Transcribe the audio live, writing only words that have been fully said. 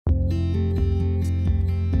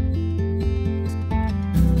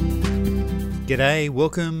G'day,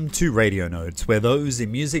 welcome to Radio Notes, where those in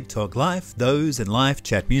music talk life, those in life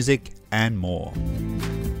chat music and more.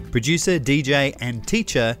 Producer, DJ and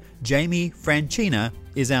teacher Jaymee Franchina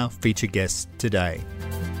is our featured guest today.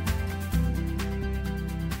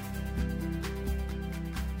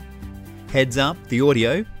 Heads up, the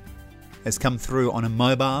audio has come through on a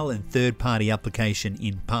mobile and third-party application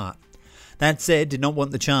in part. That said, did not want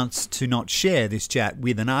the chance to not share this chat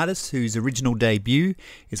with an artist whose original debut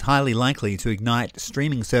is highly likely to ignite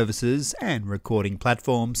streaming services and recording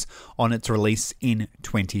platforms on its release in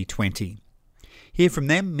 2020. Hear from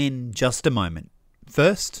them in just a moment.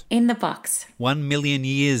 First, In the Box. 1 Million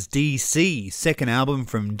Years DC, second album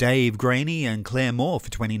from Dave Graney and Claire Moore for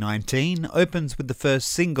 2019, opens with the first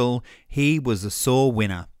single, He Was a Sore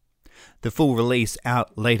Winner. The full release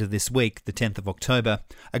out later this week, the 10th of October,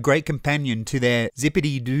 a great companion to their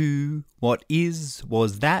Zippity-Doo, What Is,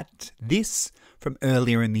 Was That, This from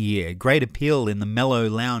earlier in the year. Great appeal in the mellow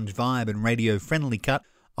lounge vibe and radio-friendly cut,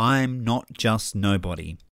 I'm Not Just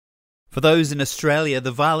Nobody. For those in Australia,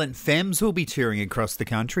 the Violent Femmes will be touring across the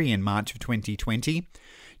country in March of 2020.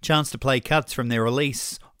 Chance to play cuts from their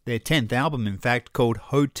release, their 10th album in fact, called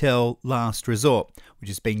Hotel Last Resort, which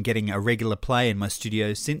has been getting a regular play in my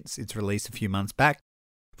studio since its release a few months back.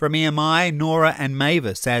 From EMI, Nora and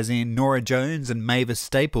Mavis, as in Nora Jones and Mavis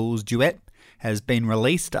Staples' duet, has been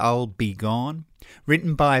released, I'll Be Gone.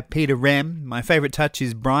 Written by Peter Rem, my favourite touch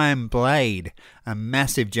is Brian Blade, a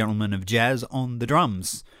massive gentleman of jazz on the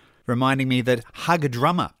drums, reminding me that Hug a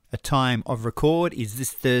Drummer, a time of record, is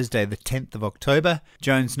this Thursday the 10th of October.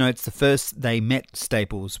 Jones notes the first they met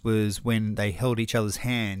Staples was when they held each other's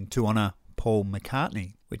hand to honour Paul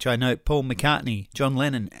McCartney, which I note Paul McCartney, John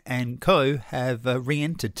Lennon and co have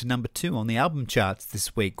re-entered to number 2 on the album charts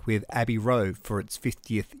this week with Abbey Road for its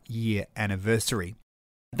 50th year anniversary.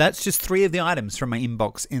 That's just 3 of the items from my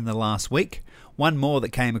inbox in the last week. One more that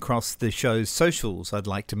came across the show's socials I'd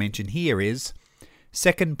like to mention here is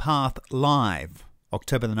Second Path Live,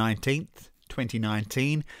 October the 19th,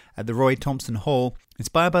 2019, at the Roy Thompson Hall,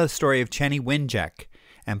 inspired by the story of Channy Wenjack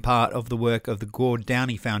and part of the work of the Gord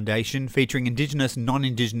Downey Foundation, featuring Indigenous and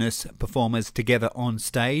non-Indigenous performers together on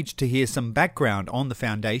stage. To hear some background on the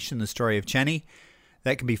foundation, the story of Channy,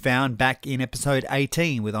 that can be found back in episode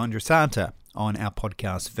 18 with Andra Santa on our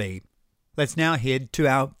podcast feed. Let's now head to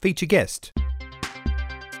our feature guest.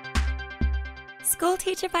 School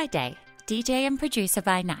teacher by day, DJ and producer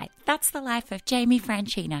by night. That's the life of Jaymee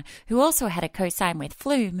Franchina, who also had a co-sign with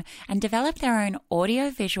Flume and developed their own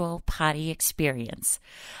audio-visual party experience.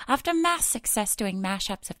 After mass success doing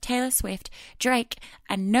mashups of Taylor Swift, Drake,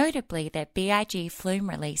 and notably their B.I.G. Flume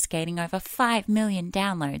release gaining over 5 million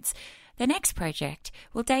downloads, the next project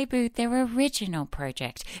will debut their original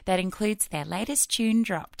project that includes their latest tune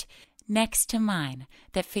dropped, Next to Mine,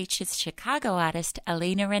 that features Chicago artist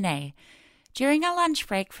Alina Renee. During a lunch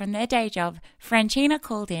break from their day job, Franchina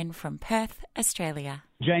called in from Perth, Australia.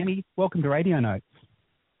 Jaymee, welcome to Radio Notes.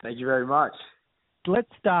 Thank you very much. Let's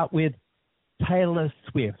start with Taylor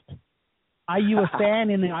Swift. Are you a fan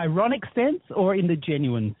in the ironic sense or in the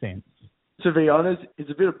genuine sense? To be honest,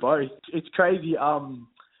 it's a bit of both. It's crazy.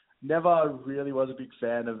 Never really was a big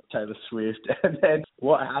fan of Taylor Swift. And then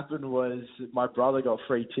what happened was my brother got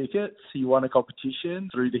free tickets. He won a competition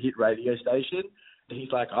through the hit radio station.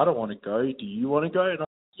 He's like, I don't want to go. Do you want to go? And I'm like,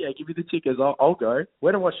 yeah, give me the tickets. I'll go.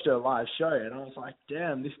 Went and watched her live show, and I was like,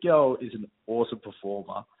 damn, this girl is an awesome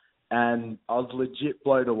performer. And I was legit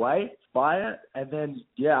blown away by it. And then,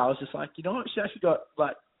 yeah, I was just like, you know what? She actually got,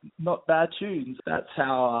 like, not bad tunes. That's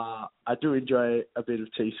how I do enjoy a bit of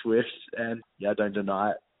T Swift, and, yeah, I don't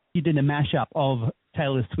deny it. You did a mashup of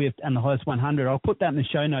Taylor Swift and the Hottest 100. I'll put that in the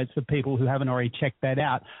show notes for people who haven't already checked that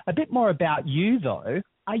out. A bit more about you, though.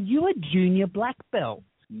 Are you a junior black belt?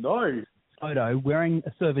 No. Photo wearing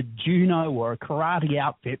a sort of a juno or a karate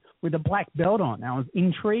outfit with a black belt on. I was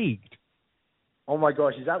intrigued. Oh, my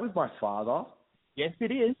gosh. Is that with my father? Yes,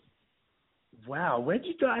 it is. Wow. Where did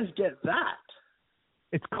you guys get that?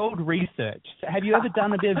 It's called research. Have you ever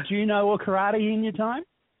done a bit of juno or karate in your time?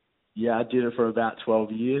 Yeah, I did it for about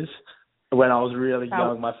 12 years. When I was really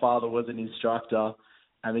young, my father was an instructor,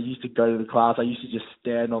 and I used to go to the class. I used to just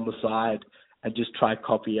stand on the side and just try to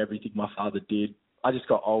copy everything my father did. I just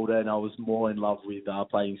got older and I was more in love with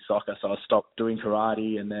playing soccer, so I stopped doing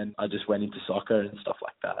karate and then I just went into soccer and stuff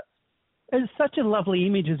like that. It's such a lovely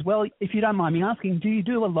image as well. If you don't mind me asking, do you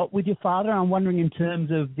do a lot with your father? I'm wondering in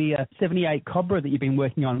terms of the 78 Cobra that you've been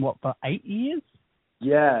working on, for 8 years?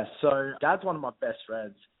 Yeah, so Dad's one of my best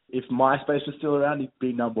friends. If MySpace was still around, he'd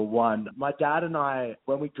be number one. My dad and I,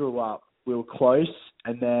 when we grew up, we were close,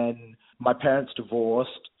 and then my parents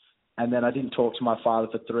divorced. And then I didn't talk to my father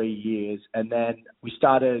for 3 years. And then we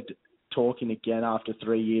started talking again after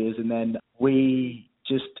 3 years. And then we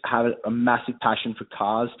just had a massive passion for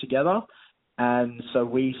cars together. And so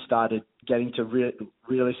we started getting to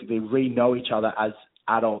realistically re-know each other as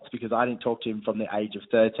adults, because I didn't talk to him from the age of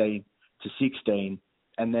 13 to 16.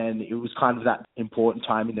 And then it was kind of that important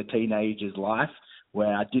time in the teenager's life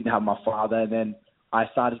where I didn't have my father. And then I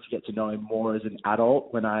started to get to know him more as an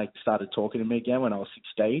adult when I started talking to him again when I was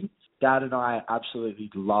 16. Dad and I absolutely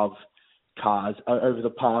love cars. Over the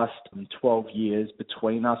past 12 years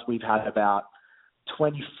between us, we've had about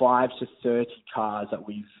 25 to 30 cars that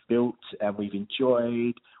we've built and we've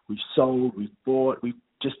enjoyed, we've sold, we've bought. We've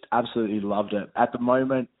just absolutely loved it. At the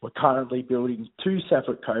moment, we're currently building 2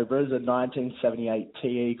 separate Cobras, a 1978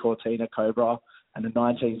 TE Cortina Cobra and a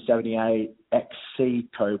 1978 XC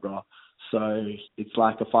Cobra. So it's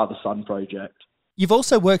like a father-son project. You've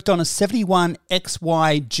also worked on a 71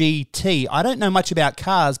 XY GT. I don't know much about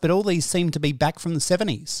cars, but all these seem to be back from the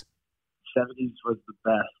 70s. 70s was the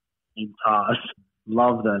best in cars.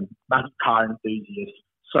 Love them. Massive car enthusiast.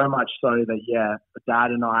 So much so that, yeah,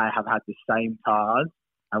 Dad and I have had the same cars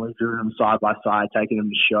and we've driven them side by side, taken them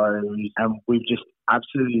to shows, and we've just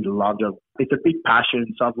absolutely loved them. It's a big passion,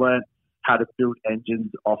 so I've learned how to build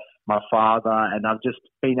engines off my father, and I've just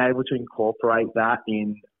been able to incorporate that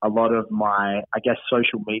in a lot of my, I guess,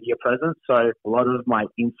 social media presence. So a lot of my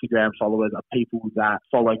Instagram followers are people that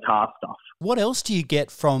follow car stuff. What else do you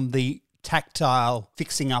get from the tactile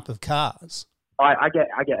fixing up of cars? I get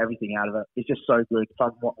everything out of it. It's just so good.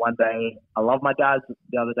 One day I love my dad,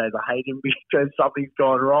 the other days I hate him because something's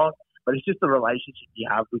gone wrong. But it's just the relationship you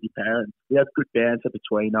have with your parents. We have good banter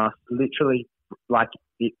between us. Literally, like,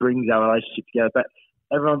 it brings our relationship together. But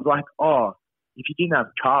everyone's like, oh, if you didn't have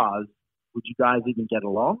cars, would you guys even get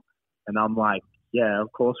along? And I'm like, yeah,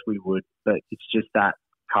 of course we would. But it's just that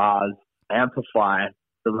cars amplify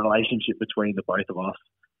the relationship between the both of us.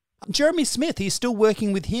 Jeremy Smith, he's still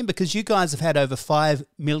working with him because you guys have had over 5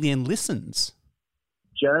 million listens.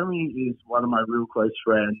 Jeremy is one of my real close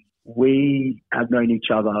friends. We have known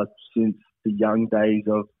each other since the young days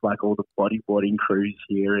of like all the bodyboarding crews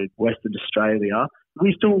here in Western Australia.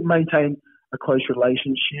 We still maintain a close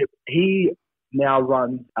relationship. He now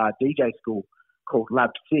runs a DJ school called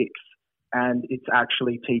Lab 6, and it's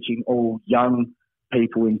actually teaching all young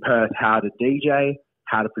people in Perth how to DJ,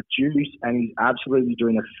 how to produce, and he's absolutely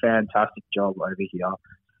doing a fantastic job over here.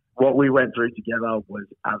 What we went through together was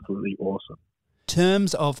absolutely awesome. In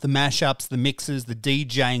terms of the mashups, the mixes, the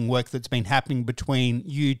DJing work that's been happening between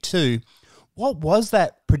you two, what was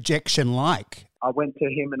that projection like? I went to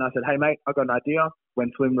him and I said, hey mate, I got an idea.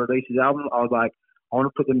 When Flume released his album, I was like, I want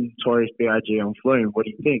to put the Notorious B.I.G. on Flume. What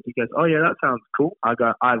do you think? He goes, oh yeah, that sounds cool. I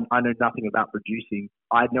go, I know nothing about producing.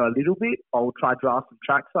 I know a little bit. I'll try draft some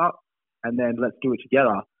tracks up and then let's do it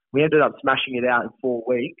together. We ended up smashing it out in 4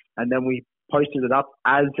 weeks, and then we posted it up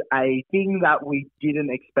as a thing that we didn't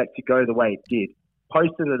expect to go the way it did.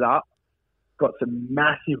 Posted it up, got some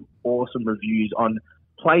massive, awesome reviews on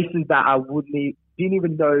places that I didn't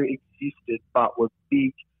even know existed, but were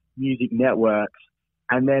big music networks.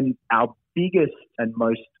 And then our biggest and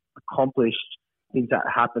most accomplished thing that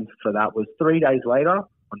happened for that was 3 days later,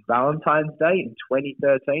 on Valentine's Day in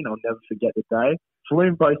 2013, I'll never forget the day,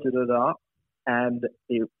 Flume posted it up, and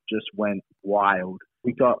it just went wild.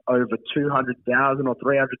 We got over 200,000 or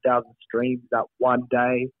 300,000 streams that one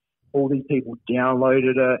day. All these people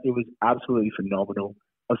downloaded it. It was absolutely phenomenal.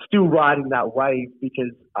 I'm still riding that wave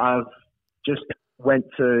because I've just went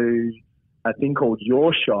to a thing called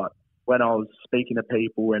Your Shot when I was speaking to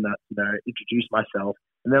people and introduced myself.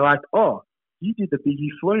 And they're like, oh, you did the Biggie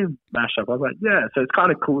Flume mashup. I was like, yeah. So it's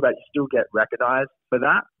kind of cool that you still get recognized for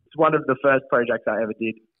that. It's one of the first projects I ever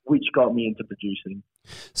did, which got me into producing.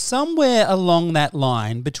 Somewhere along that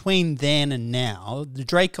line, between then and now, the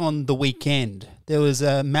Drake on The Weekend, there was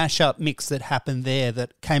a mashup mix that happened there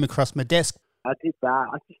that came across my desk. I did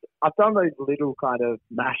that. I've done those little kind of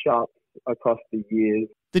mashups across the years.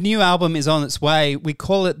 The new album is on its way. We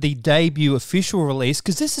call it the debut official release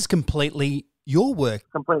because this is completely your work.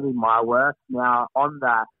 Completely my work. Now, on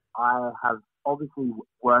that, I have obviously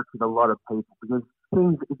worked with a lot of people because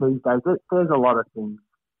things these days, there's a lot of things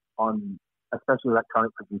on, especially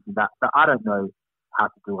electronic producing, that I don't know how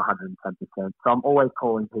to do 110%. So I'm always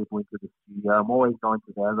calling people into the studio. I'm always going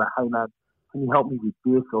to them like, hey man, can you help me with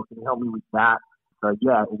this or can you help me with that? So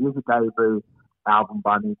yeah, it is a debut album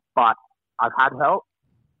by me, but I've had help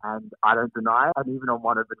and I don't deny it. And even on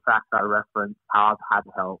one of the tracks I referenced, I've had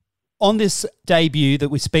help. On this debut that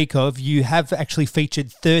we speak of, you have actually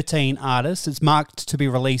featured 13 artists. It's marked to be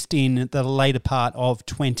released in the later part of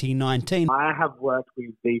 2019. I have worked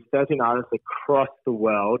with these 13 artists across the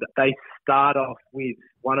world. They start off with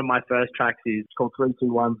one of my first tracks is called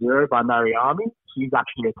 3210 by Mariami. She's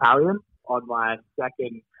actually Italian. On my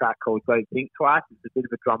second track called Don't Think Twice, it's a bit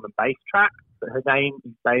of a drum and bass track. But her name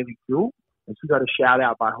is Bailey Jewell, and she got a shout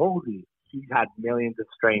out by Halsey. She's had millions of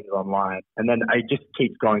streams online. And then it just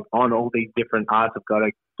keeps going on, all these different artists. I've got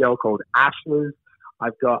a girl called Ashes.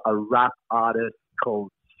 I've got a rap artist called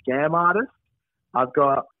Scam Artist. I've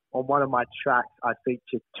got, on one of my tracks, I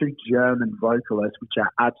featured 2 German vocalists, which are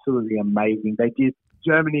absolutely amazing. They did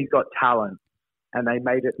Germany's Got Talent, and they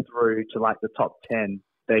made it through to like the top 10.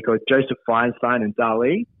 They're called Joseph Feinstein and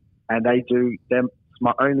Dali, and they do them. It's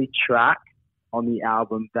my only track on the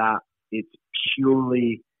album that it's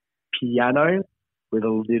purely piano with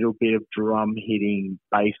a little bit of drum hitting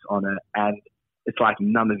bass on it, and it's like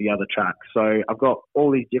none of the other tracks. So I've got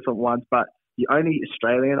all these different ones, but the only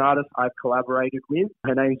Australian artist I've collaborated with,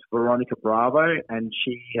 her name's Veronica Bravo, and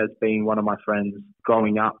she has been one of my friends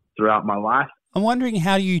growing up throughout my life. I'm wondering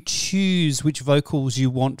how you choose which vocals you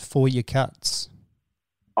want for your cuts.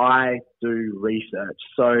 I do research.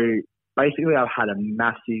 So basically I've had a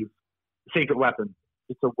massive secret weapon.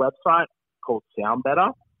 It's a website called Sound Better.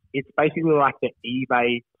 It's basically like the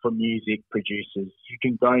eBay for music producers. You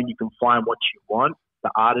can go and you can find what you want,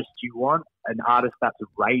 the artist you want, an artist that's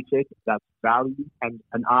rated, that's valued, and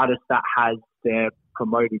an artist that has their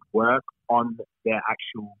promoted work on their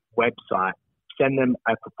actual website. Send them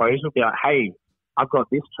a proposal, be like, hey, I've got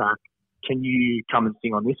this track. Can you come and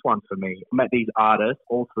sing on this one for me? I met these artists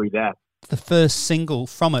all through there. The first single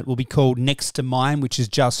from it will be called Next to Mine, which is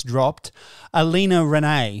just dropped. Alina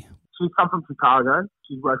Renee. She's come from Chicago.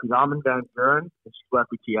 She's worked with Armin van Buuren and she's worked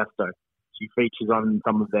with Tiesto. She features on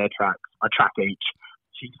some of their tracks, a track each.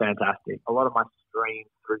 She's fantastic. A lot of my streams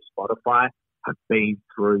through Spotify have been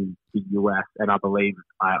through the US, and I believe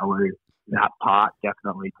I owe that part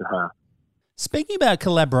definitely to her. Speaking about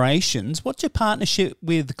collaborations, what's your partnership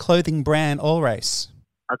with clothing brand All Race?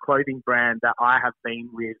 A clothing brand that I have been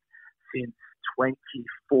with since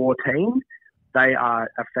 2014. They are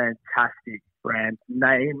a fantastic brand.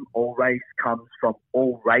 Name All Race comes from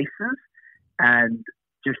all races, and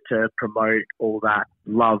just to promote all that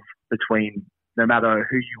love between no matter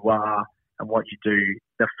who you are and what you do,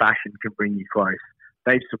 the fashion can bring you close.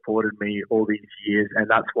 They've supported me all these years, and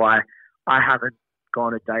that's why I haven't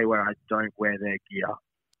gone a day where I don't wear their gear.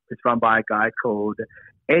 It's run by a guy called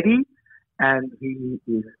Eddie, and he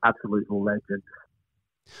is absolute legend.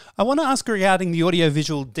 I want to ask regarding the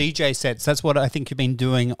audiovisual DJ sets. That's what I think you've been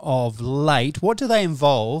doing of late. What do they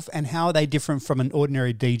involve, and how are they different from an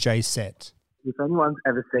ordinary DJ set? If anyone's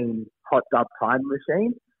ever seen Hot Dub Time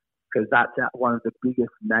Machine, because that's one of the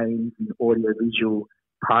biggest names in audiovisual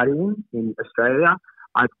partying in Australia,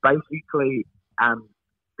 I basically am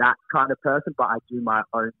that kind of person, but I do my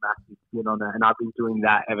own massive spin on it, and I've been doing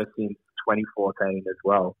that ever since 2014 as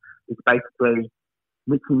well. It's basically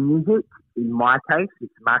mixing music. In my case,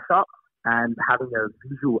 it's mashups, and having a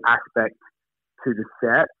visual aspect to the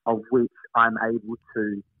set of which I'm able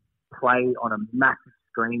to play on a massive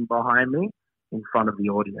screen behind me in front of the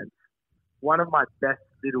audience. One of my best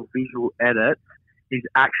little visual edits is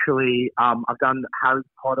actually, I've done Harry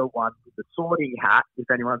Potter one with the sorting hat. If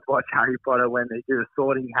anyone's watched Harry Potter, when they do a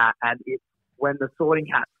sorting hat, and it's when the sorting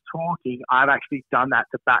hat's talking, I've actually done that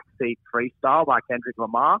to Backseat Freestyle by Kendrick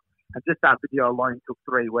Lamar. And just that video alone took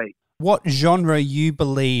 3 weeks. What genre you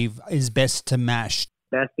believe is best to mash?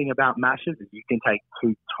 Best thing about mashes is you can take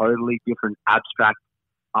 2 totally different abstract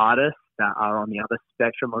artists that are on the other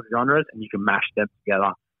spectrum of genres, and you can mash them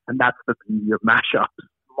together. And that's the beauty of mashups.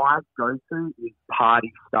 My go-to is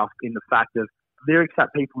party stuff, in the fact of lyrics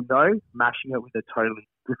that people know, mashing it with a totally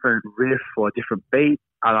different riff or a different beat.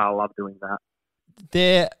 And I love doing that.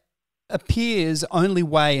 There appears Only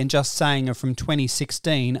Way and Just Saying are from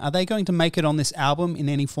 2016. Are they going to make it on this album in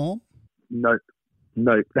any form? Nope,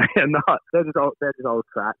 they are not. They're just old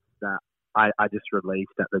tracks that I just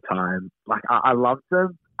released at the time. Like, I loved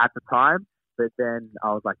them at the time, but then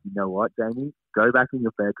I was like, you know what, Jaymee? Go back in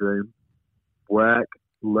your bedroom, work,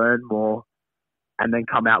 learn more, and then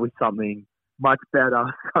come out with something much better.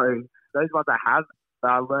 So those ones I have,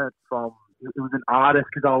 I learned from, it was an artist,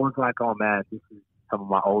 because I was like, oh man, this is some of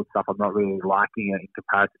my old stuff. I'm not really liking it in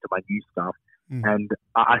comparison to my new stuff. And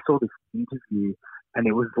I saw this interview, and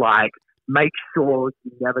it was like, make sure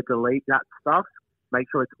you never delete that stuff. Make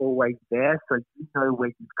sure it's always there, so you know where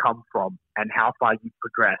you've come from and how far you've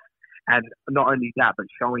progressed. And not only that, but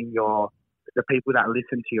showing the people that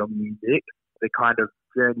listen to your music, the kind of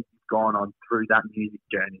journey you've gone on through that music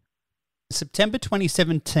journey. September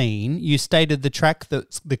 2017, you stated the track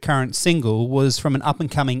that's the current single was from an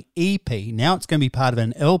up-and-coming EP. Now it's going to be part of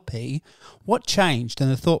an LP. What changed and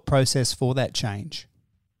the thought process for that change?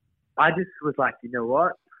 I just was like, you know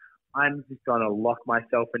what? I'm just going to lock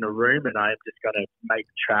myself in a room and I'm just going to make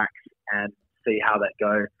tracks and see how that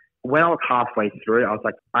goes. When I was halfway through, I was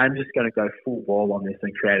like, I'm just going to go full ball on this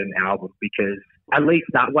and create an album, because at least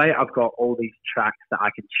that way I've got all these tracks that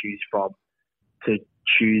I can choose from to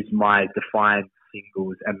choose my defined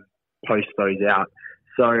singles and post those out.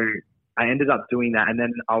 So I ended up doing that, and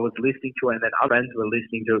then I was listening to it, and then other friends were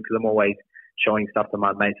listening to it because I'm always showing stuff to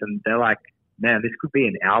my mates, and they're like, man, this could be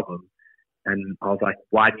an album. And I was like,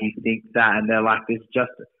 why do you think that? And they're like, there's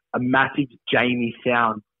just a massive Jaymee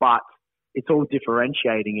sound, but it's all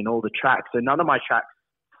differentiating in all the tracks. So none of my tracks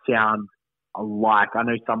sound alike. I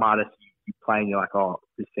know some artists you play and you're like, oh,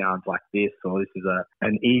 this sounds like this, or this is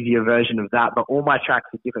an easier version of that. But all my tracks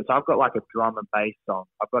are different. So I've got like a drum and bass song.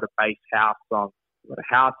 I've got a bass house song. I've got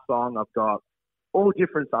a house song. I've got all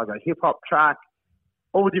different styles. I've got a hip-hop track,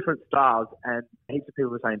 all different styles. And heaps of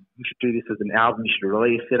people are saying, you should do this as an album. You should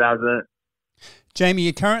release it as it. Jaymee,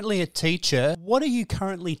 you're currently a teacher. What are you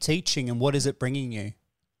currently teaching and what is it bringing you?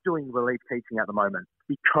 Doing relief teaching at the moment.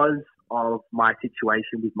 Because of my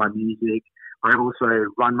situation with my music, I also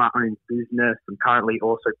run my own business. I'm currently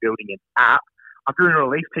also building an app. I'm doing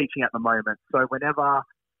relief teaching at the moment. So whenever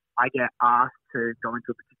I get asked to go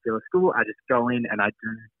into a particular school, I just go in and I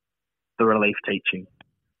do the relief teaching.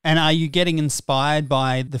 And are you getting inspired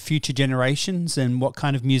by the future generations and what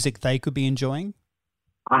kind of music they could be enjoying?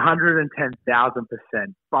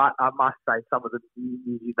 110,000%. But I must say, some of the new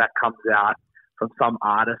music that comes out from some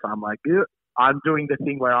artists, I'm like, I'm doing the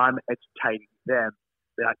thing where I'm educating them.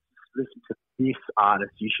 They're like, listen to this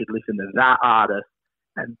artist, you should listen to that artist.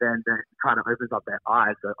 And then that kind of opens up their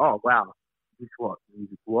eyes. So, oh, wow, this is what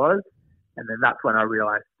music was. And then that's when I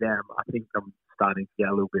realized, damn, I think I'm starting to get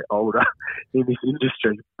a little bit older in this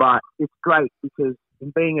industry. But it's great because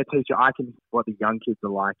in being a teacher, I can see what the young kids are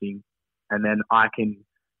liking. And then I can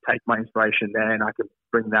take my inspiration there and I can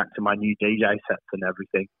bring that to my new DJ sets and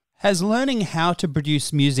everything. Has learning how to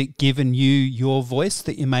produce music given you your voice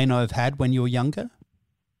that you may not have had when you were younger?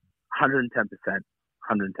 110%.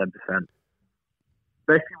 110%.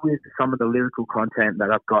 Especially with some of the lyrical content that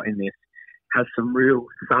I've got in this, has some real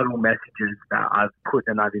subtle messages that I've put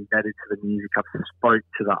and I've embedded to the music. I've spoke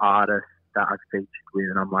to the artists that I've featured with,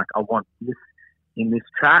 and I'm like, I want this in this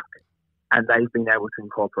track, and they've been able to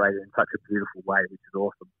incorporate it in such a beautiful way, which is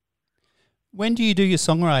awesome. When do you do your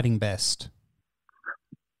songwriting best?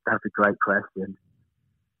 That's a great question.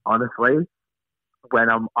 Honestly, when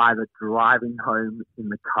I'm either driving home in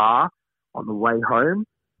the car on the way home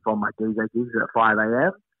from my DJ gigs at 5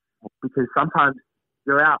 a.m, because sometimes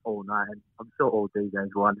you're out all night, and I'm sure all DJs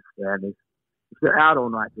will understand this. If you're out all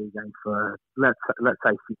night DJing for, let's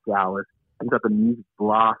say 6 hours, and you've got the music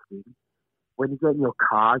blasting, when you get in your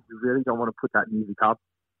car, you really don't want to put that music up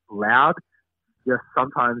loud.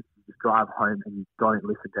 Sometimes you just drive home and you don't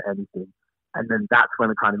listen to anything. And then that's when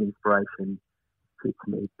the kind of inspiration hits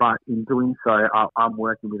me. But in doing so, I'm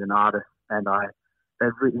working with an artist and they've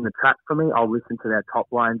written the track for me. I'll listen to their top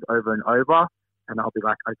lines over and over and I'll be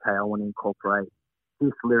like, okay, I want to incorporate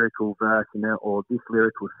this lyrical verse in it or this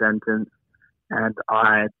lyrical sentence. And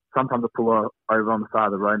sometimes I pull over on the side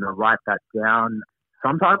of the road and I write that down.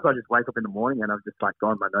 Sometimes I just wake up in the morning and I've just like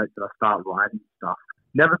gone my notes and I start writing stuff.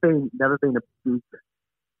 Never been a big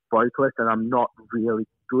vocalist and I'm not really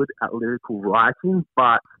good at lyrical writing,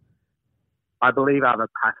 but I believe I have a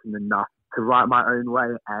passion enough to write my own way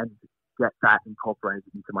and get that incorporated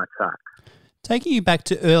into my tracks. Taking you back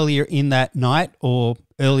to earlier in that night or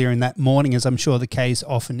earlier in that morning, as I'm sure the case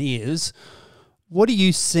often is, what are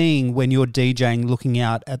you seeing when you're DJing looking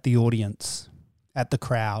out at the audience, at the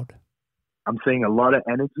crowd? I'm seeing a lot of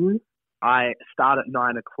energy. I start at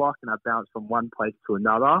 9 o'clock and I bounce from one place to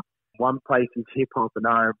another. One place is hip-hop and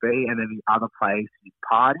R&B and then the other place is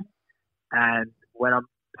party. And when I'm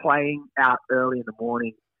playing out early in the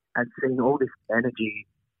morning and seeing all this energy,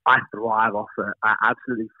 I thrive off it. I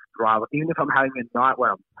absolutely thrive. Even if I'm having a night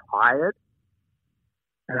where I'm tired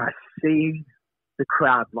and I see the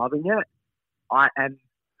crowd loving it, and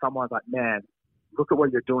someone's like, man, look at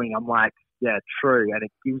what you're doing. I'm like, yeah, true. And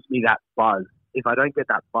it gives me that buzz. If I don't get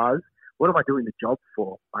that buzz, what am I doing the job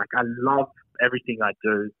for? Like, I love everything I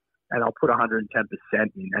do and I'll put 110%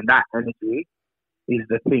 in. And that energy is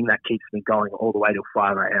the thing that keeps me going all the way till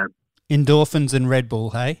 5 a.m. Endorphins and Red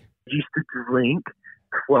Bull, hey? I used to drink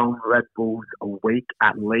 12 Red Bulls a week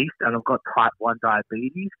at least, and I've got type 1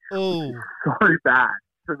 diabetes. Oh, So bad.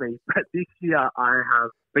 for me. But this year I have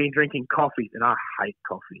been drinking coffees, and I hate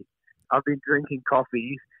coffee. I've been drinking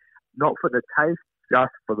coffees not for the taste,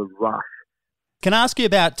 just for the rush. Can I ask you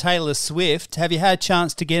about Taylor Swift? Have you had a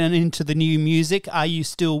chance to get into the new music? Are you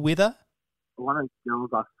still with her? One of the girls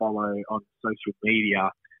I follow on social media,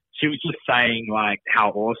 she was just saying like how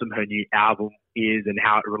awesome her new album is and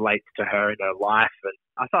how it relates to her in her life. And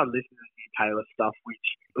I started listening to new Taylor stuff, which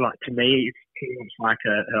like to me is pretty much like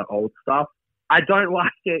her old stuff. I don't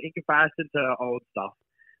like it in comparison to her old stuff.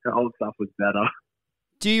 Her old stuff was better.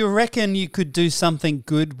 Do you reckon you could do something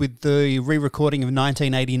good with the re-recording of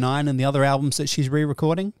 1989 and the other albums that she's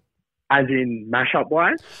re-recording? As in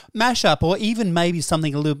mashup-wise? Mashup, or even maybe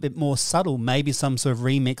something a little bit more subtle, maybe some sort of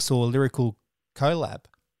remix or lyrical collab.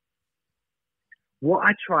 What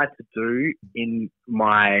I try to do in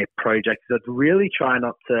my projects is I'd really try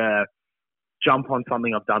not to jump on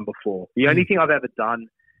something I've done before. The only thing I've ever done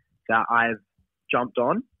that I've jumped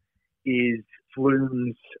on is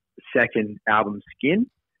Flume's second album, Skin,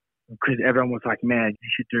 because everyone was like, man, you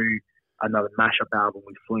should do another mashup album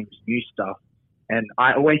with Flume's new stuff. And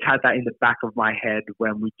I always had that in the back of my head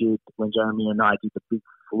when Jaymee and I did the big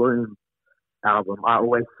Flume album. I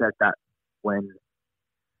always said that when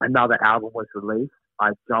another album was released,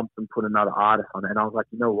 I jumped and put another artist on it. And I was like,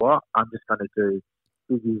 you know what? I'm just going to do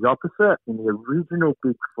Biggie's opposite. In the original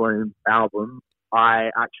Big Flume album, I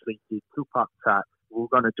actually did Tupac tracks. We were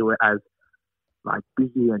going to do it as like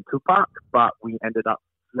Biggie and Tupac, but we ended up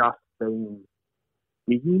just being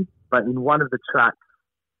Biggie. But in one of the tracks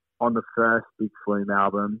on the first Big Flume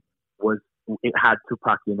album, it had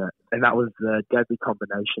Tupac in it, and that was the Deadly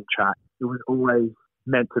Combination track. It was always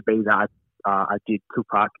meant to be that I did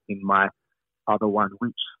Tupac in my other one,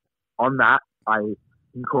 which on that I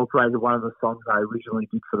incorporated one of the songs I originally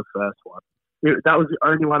did for the first one. That was the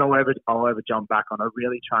only one I'll ever jump back on. I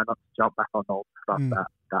really try not to jump back on old stuff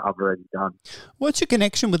that I've already done. What's your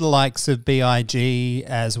connection with the likes of B.I.G.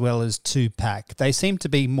 as well as Tupac? They seem to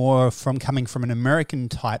be more coming from an American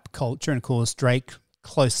type culture, and of course Drake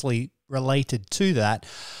closely related to that.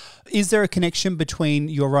 Is there a connection between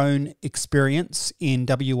your own experience in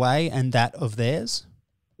WA and that of theirs?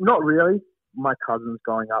 Not really. My cousins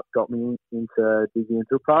growing up got me into Biggie and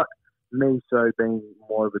Tupac. Me, so being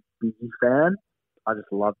more of a Biggie fan, I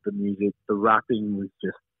just loved the music. The rapping was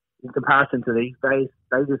just, in comparison to these days,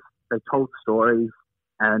 they told stories,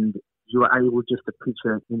 and you were able just to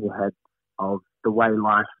picture it in your head of the way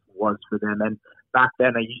life was for them. And back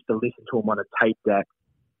then, I used to listen to them on a tape deck,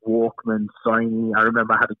 Walkman, Sony. I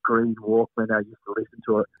remember I had a green Walkman. I used to listen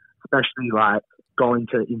to it, especially like going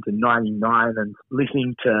into 99 and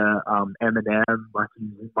listening to Eminem, like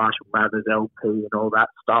Marshall Mathers LP and all that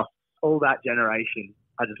stuff. All that generation,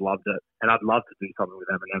 I just loved it. And I'd love to do something with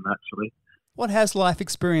Eminem, actually. What has life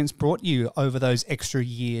experience brought you over those extra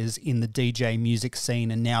years in the DJ music scene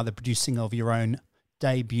and now the producing of your own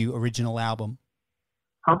debut original album?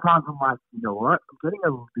 Sometimes I'm like, you know what? I'm getting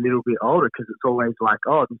a little bit older because it's always like,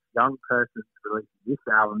 oh, this young person's releasing this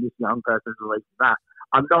album, this young person's releasing that.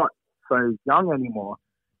 I'm not so young anymore.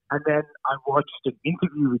 And then I watched an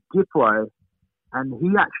interview with Diplo, and he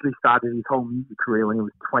actually started his whole music career when he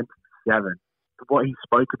was 27. What he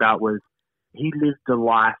spoke about was he lived the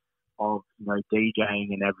life of, DJing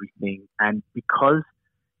and everything. And because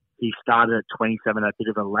he started at 27 at a bit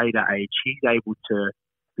of a later age, he's able to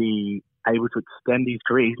extend his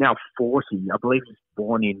career. He's now 40. I believe he was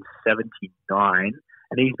born in 79,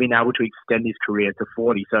 and he's been able to extend his career to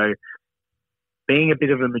 40. So being a bit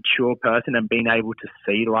of a mature person and being able to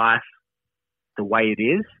see life the way it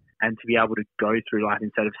is, and to be able to go through life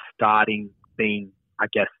instead of starting being, I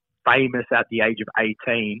guess, famous at the age of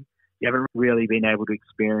 18, you haven't really been able to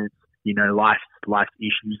experience, life's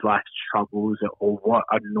issues, life's struggles, or what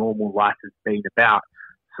a normal life has been about.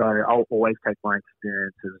 So I'll always take my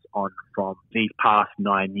experiences on from these past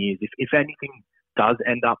 9 years. If anything does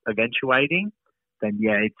end up eventuating, then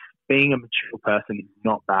it's being a mature person is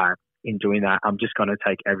not bad in doing that. I'm just going to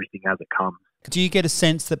take everything as it comes. Do you get a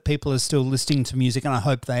sense that people are still listening to music, and I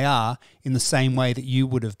hope they are, in the same way that you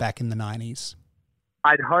would have back in the 90s?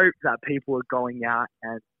 I'd hope that people are going out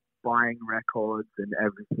and buying records and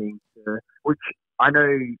everything, which I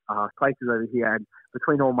know places over here, and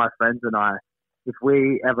between all my friends and I, if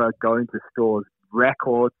we ever go into stores,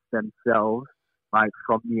 records themselves, like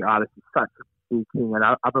from new artists, is such a big thing, and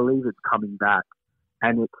I believe it's coming back,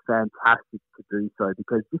 and it's fantastic to do so,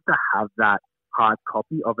 because just to have that hard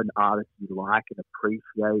copy of an artist you like and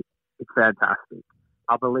appreciate, it's fantastic.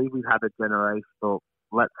 I believe we've had a generation, or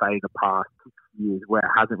let's say the past 6 years, where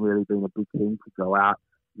it hasn't really been a big thing to go out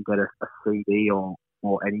and get a CD or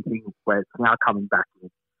anything, where it's now coming back in.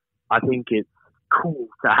 I think it's cool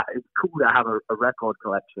to have a record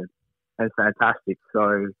collection. And it's fantastic.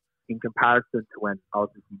 So in comparison to when I was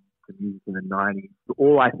listening to music in the 90s,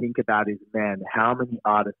 all I think about is, man, how many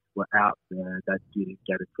artists were out there that didn't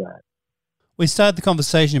get a chance? We started the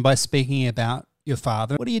conversation by speaking about your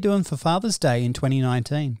father. What are you doing for Father's Day in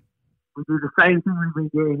 2019? We do the same thing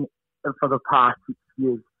we've been doing for the past 6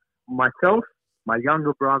 years. Myself, my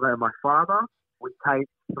younger brother, and my father, we take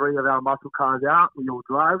 3 of our muscle cars out. We all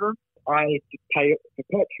drive them. I pay for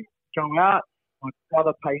petrol, go out. My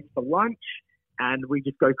brother pays for lunch, and we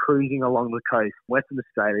just go cruising along the coast. Western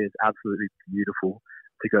Australia is absolutely beautiful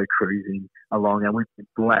to go cruising along, and we've been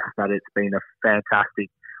blessed that it's been a fantastic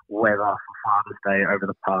weather for Father's Day over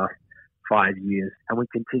the past 5 years, and we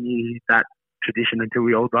continue that tradition until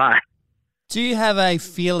we all die. Do you have a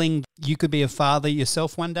feeling you could be a father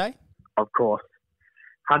yourself one day? Of course,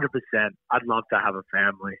 100%. I'd love to have a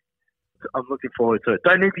family. I'm looking forward to it.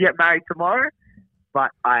 Don't need to get married tomorrow,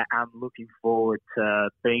 but I am looking forward to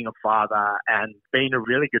being a father and being a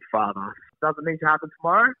really good father. Doesn't need to happen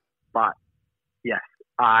tomorrow, but yes,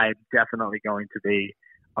 I'm definitely going to be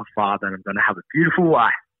a father, and I'm going to have a beautiful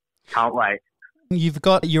wife. Can't wait. You've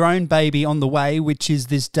got your own baby on the way, which is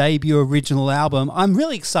this debut original album. I'm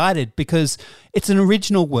really excited because it's an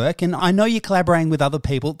original work, and I know you're collaborating with other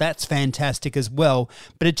people. That's fantastic as well.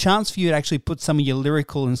 But a chance for you to actually put some of your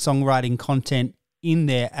lyrical and songwriting content in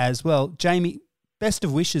there as well. Jaymee, best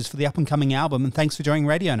of wishes for the up-and-coming album, and thanks for joining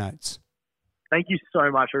Radio Notes. Thank you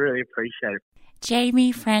so much. I really appreciate it.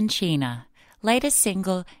 Jaymee Franchina, latest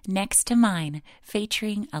single, Next to Mine,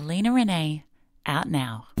 featuring Alina Renee, out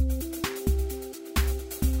now.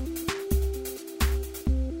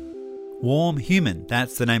 Warm Human,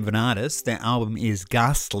 that's the name of an artist. Their album is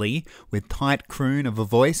ghastly, with tight croon of a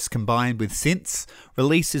voice combined with synths.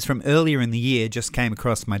 Releases from earlier in the year just came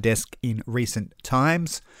across my desk in recent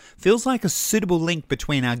times. Feels like a suitable link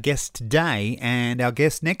between our guest today and our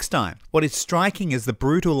guest next time. What is striking is the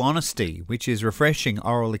brutal honesty, which is refreshing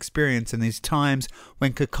oral experience in these times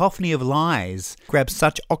when cacophony of lies grabs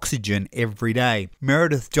such oxygen every day.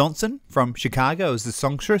 Meredith Johnson from Chicago is the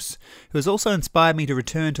songstress, who has also inspired me to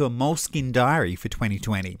return to a Moleskine diary for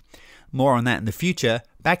 2020. More on that in the future.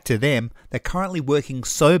 Back to them, they're currently working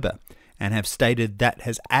sober and have stated that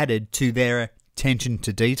has added to their attention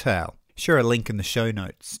to detail. Share a link in the show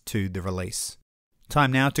notes to the release.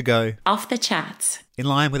 Time now to go Off the charts. In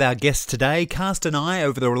line with our guest today, cast an eye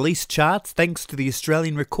over the release charts thanks to the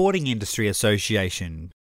Australian Recording Industry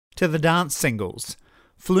Association. To the dance singles,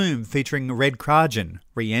 Flume featuring Red Krajan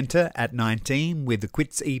re-enter at 19 with the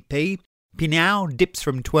Quits EP. Pinau dips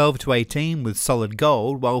from 12 to 18 with Solid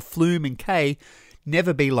Gold, while Flume and K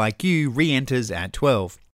Never Be Like You re-enters at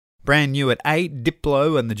 12. Brand new at 8,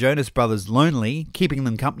 Diplo and the Jonas Brothers Lonely, keeping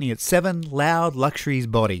them company at 7, Loud Luxury's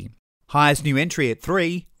Body. Highest new entry at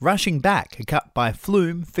 3, Rushing Back, a cut by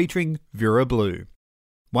Flume featuring Vera Blue.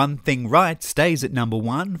 One Thing Right stays at number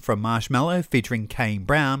 1 from Marshmello featuring Kane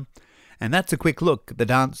Brown. And that's a quick look at the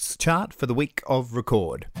dance chart for the week of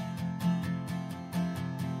record.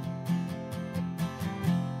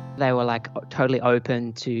 They were like totally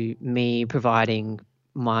open to me providing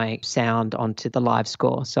my sound onto the live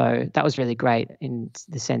score. So that was really great in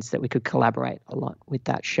the sense that we could collaborate a lot with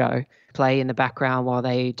that show. Play in the background while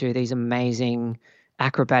they do these amazing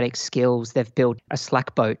acrobatic skills. They've built a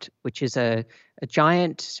slack boat, which is a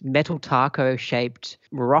giant metal taco-shaped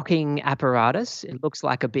rocking apparatus. It looks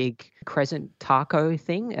like a big crescent taco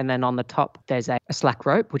thing. And then on the top, there's a slack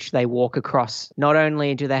rope, which they walk across. Not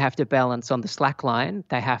only do they have to balance on the slack line,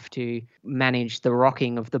 they have to manage the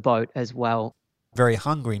rocking of the boat as well. Very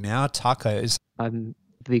hungry now, tacos. I'm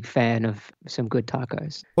a big fan of some good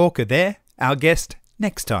tacos. Orca there, our guest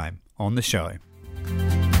next time on the show.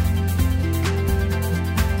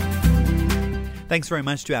 Thanks very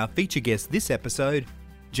much to our feature guest this episode,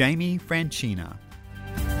 Jaymee Franchina.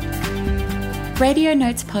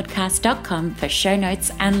 RadioNotesPodcast.com for show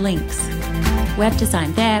notes and links. Web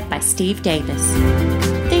design there by Steve Davis.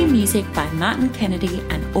 Theme music by Martin Kennedy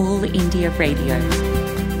and All India Radio.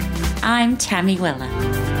 I'm Tammy Weller.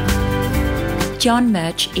 John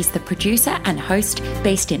Murch is the producer and host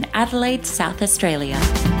based in Adelaide, South Australia.